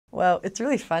Well, it's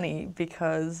really funny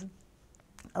because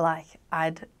like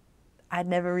I'd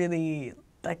never really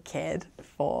like cared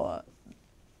for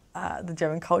the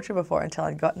German culture before until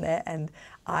I'd gotten there, and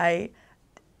I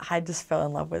just fell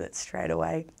in love with it straight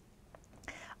away.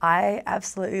 I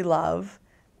absolutely love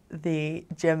the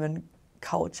German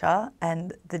culture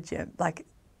and the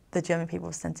German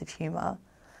people's sense of humor.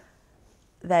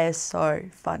 They are so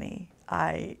funny.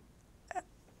 I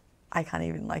can't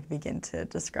even like begin to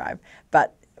describe.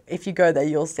 But if you go there,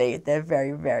 you'll see they're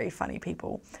very, very funny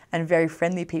people and very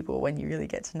friendly people when you really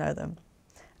get to know them.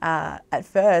 At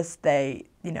first, they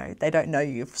don't know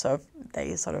you, so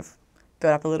they sort of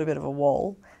build up a little bit of a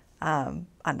wall,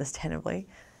 understandably.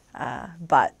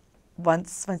 But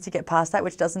once you get past that,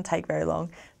 which doesn't take very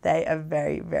long, they are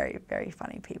very, very, very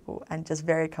funny people and just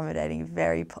very accommodating,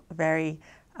 very, very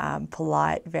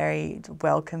polite, very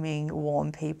welcoming,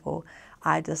 warm people.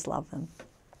 I just love them.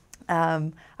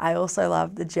 I also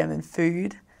love the German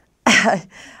food. I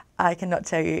cannot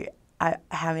tell you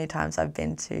how many times I've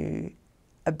been to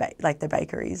the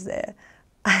bakeries there.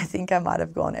 I think I might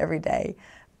have gone every day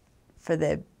for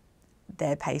their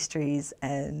pastries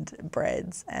and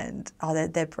breads, and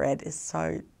their bread is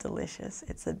so delicious.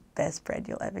 It's the best bread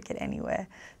you'll ever get anywhere.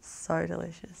 So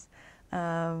delicious.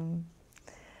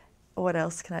 What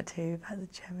else can I tell you about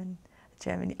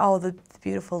Germany? Oh, the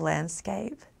beautiful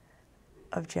landscape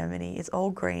of Germany. It's all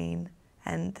green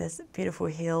and there's beautiful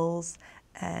hills,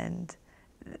 and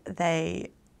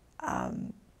they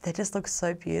just look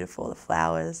so beautiful. The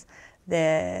flowers,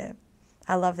 I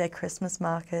love their Christmas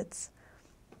markets.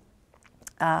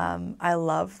 I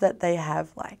love that they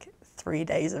have like 3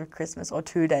 days of Christmas or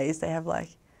 2 days. They have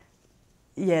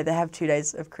they have 2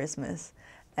 days of Christmas,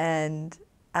 and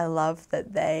I love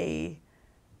that they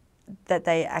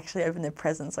actually open their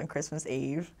presents on Christmas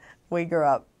Eve. We grew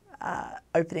up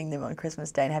opening them on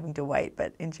Christmas Day and having to wait,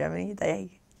 but in Germany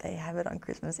they have it on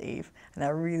Christmas Eve, and I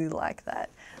really like that.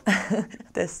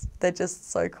 They're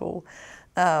just so cool.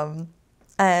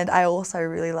 And I also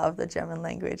really love the German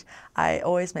language. I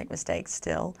always make mistakes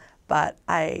still, but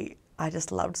I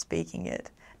just loved speaking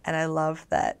it. And I love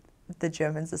that the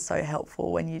Germans are so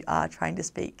helpful when you are trying to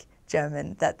speak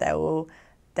German, that they will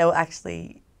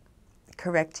actually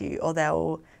correct you, or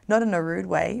they'll, not in a rude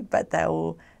way, but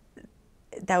they'll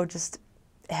just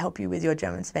help you with your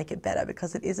German to make it better,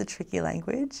 because it is a tricky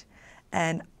language.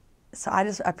 And so I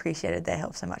just appreciated their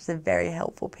help so much. They're very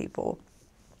helpful people.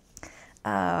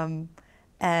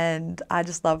 And I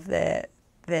just love their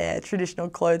traditional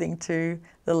clothing too,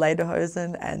 the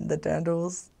lederhosen and the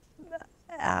dirndls.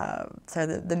 So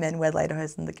the men wear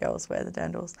lederhosen, the girls wear the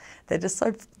dirndls. They're just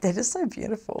so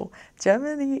beautiful.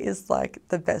 Germany is like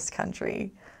the best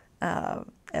country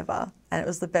ever, and it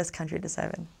was the best country to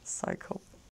serve in. So cool.